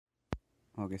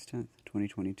August 10th,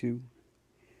 2022.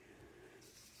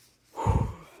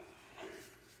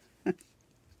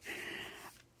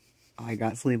 I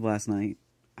got sleep last night.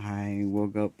 I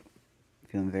woke up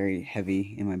feeling very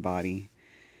heavy in my body.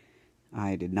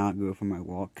 I did not go for my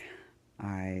walk.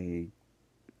 I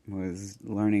was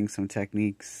learning some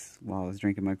techniques while I was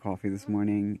drinking my coffee this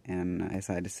morning, and I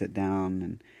decided to sit down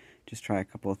and just try a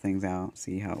couple of things out,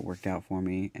 see how it worked out for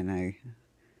me, and I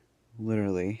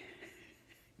literally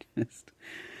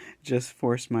just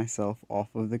forced myself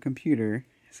off of the computer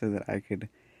so that I could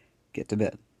get to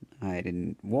bed. I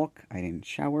didn't walk, I didn't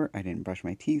shower, I didn't brush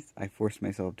my teeth. I forced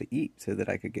myself to eat so that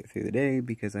I could get through the day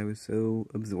because I was so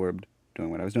absorbed doing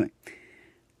what I was doing.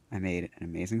 I made an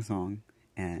amazing song,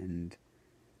 and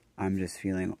I'm just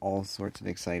feeling all sorts of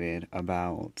excited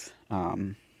about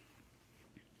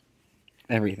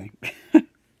everything.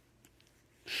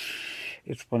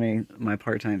 It's funny, my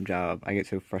part-time job, I get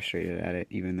so frustrated at it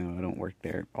even though I don't work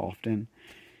there often.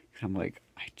 I'm like,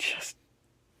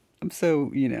 I'm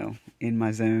so, in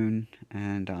my zone,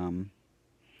 and,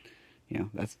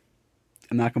 that's,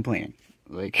 I'm not complaining.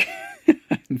 Like,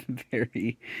 I'm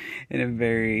in a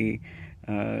very,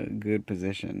 good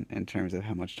position in terms of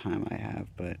how much time I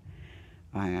have, but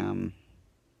I am,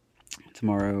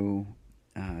 tomorrow,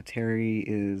 Terry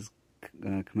is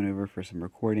coming over for some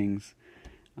recordings,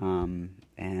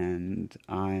 and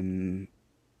I'm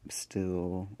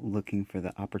still looking for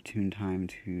the opportune time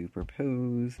to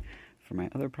propose for my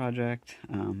other project,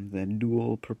 the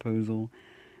dual proposal.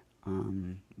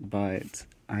 But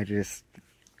I don't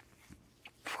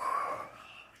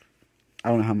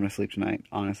know how I'm going to sleep tonight.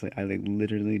 Honestly, I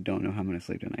literally don't know how I'm going to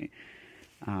sleep tonight.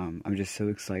 I'm just so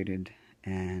excited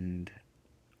and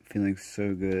feeling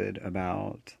so good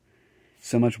about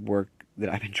so much work that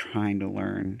I've been trying to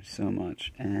learn so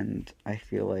much, and I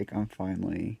feel like I'm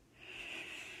finally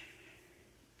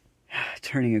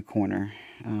turning a corner,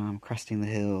 cresting the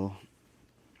hill.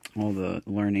 All the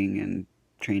learning and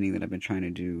training that I've been trying to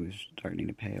do is starting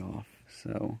to pay off.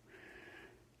 So,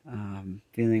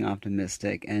 feeling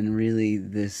optimistic, and really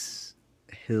this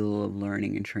hill of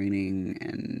learning and training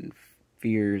and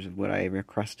fears of what I ever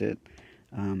crusted,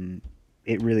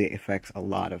 it really affects a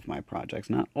lot of my projects.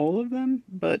 Not all of them,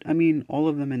 but I mean all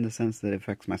of them in the sense that it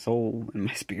affects my soul and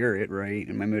my spirit, right,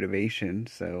 and my motivation.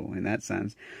 So in that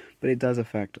sense, but it does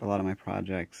affect a lot of my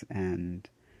projects, and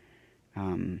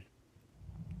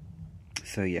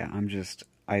so yeah, I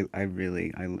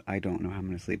don't know how I'm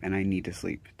going to sleep, and I need to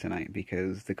sleep tonight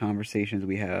because the conversations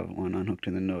we have on Unhooked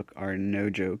in the Nook are no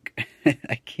joke.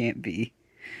 I can't be,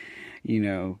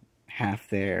 half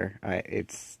there.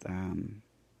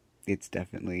 It's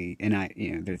definitely, and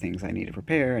there are things I need to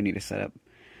prepare. I need to set up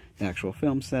the actual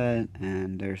film set,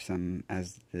 and there's some,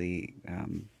 as the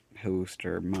host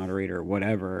or moderator or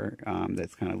whatever,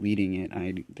 that's kind of leading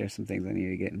it. There's some things I need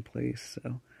to get in place,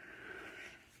 so.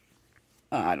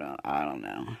 I don't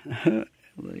know.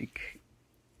 Like,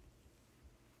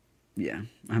 yeah,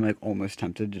 I'm like almost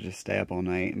tempted to just stay up all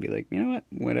night and be like, you know what,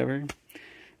 whatever.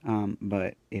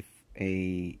 But if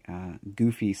a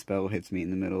goofy spell hits me in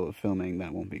the middle of filming,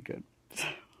 that won't be good.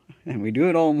 And we do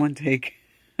it all in one take.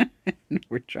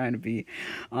 We're trying to be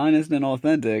honest and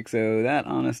authentic, so that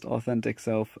honest, authentic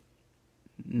self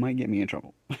might get me in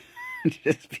trouble.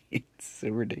 Just being so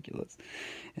ridiculous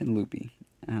and loopy.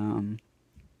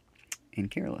 And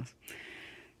careless.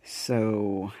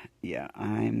 So, yeah,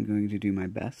 I'm going to do my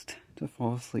best to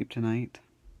fall asleep tonight.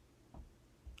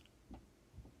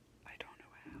 I don't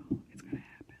know how it's going to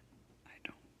happen. I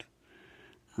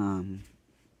don't.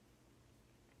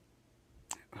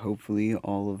 Hopefully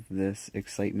all of this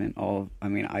excitement,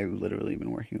 I've literally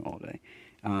been working all day.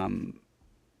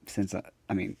 Since,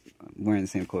 I'm wearing the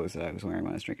same clothes that I was wearing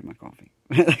when I was drinking my coffee.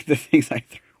 Like the things I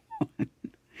threw on.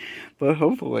 But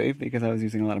hopefully, because I was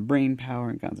using a lot of brain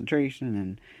power and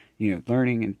concentration and,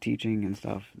 learning and teaching and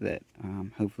stuff, that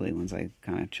hopefully once I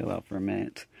kind of chill out for a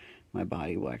minute, my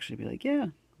body will actually be like, yeah,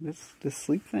 this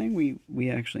sleep thing,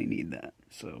 we actually need that.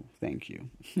 So, thank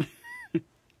you.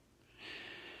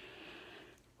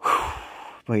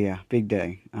 But yeah, big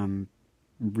day.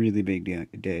 Really big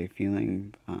day.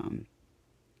 Feeling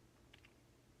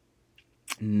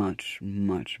much,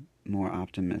 much more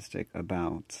optimistic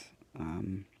about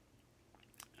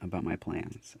my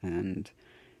plans and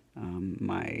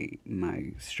my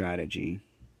strategy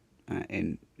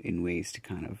in ways to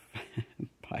kind of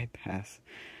bypass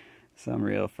some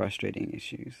real frustrating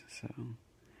issues. So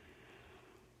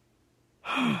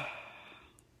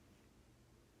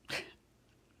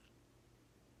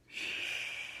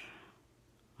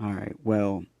all right,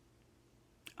 well,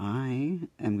 I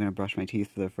am going to brush my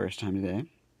teeth for the first time today.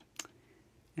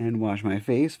 and wash my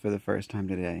face for the first time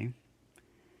today.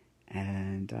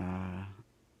 And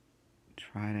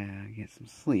try to get some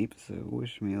sleep, so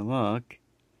wish me luck.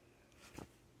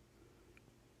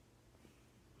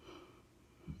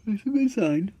 That's a good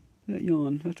sign. That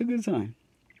yawn, that's a good sign.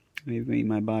 Maybe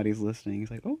my body's listening.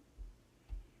 It's like, oh,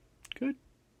 good.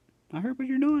 I heard what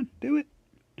you're doing. Do it.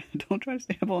 Don't try to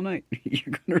stay up all night.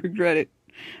 You're going to regret it.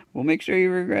 We'll make sure you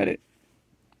regret it.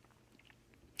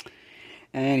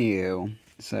 Anywho,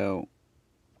 so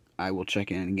I will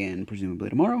check in again, presumably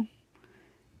tomorrow.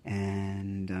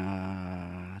 And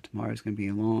tomorrow's going to be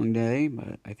a long day,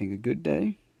 but I think a good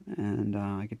day. And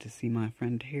I get to see my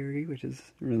friend Terry, which is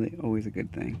really always a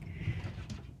good thing.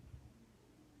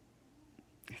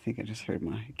 I think I just heard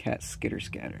my cat skitter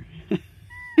scatter.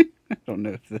 I don't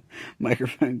know if the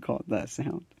microphone caught that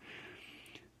sound.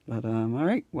 But,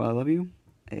 alright, well, I love you.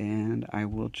 And I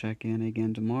will check in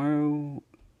again tomorrow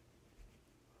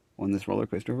on this roller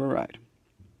coaster of a ride.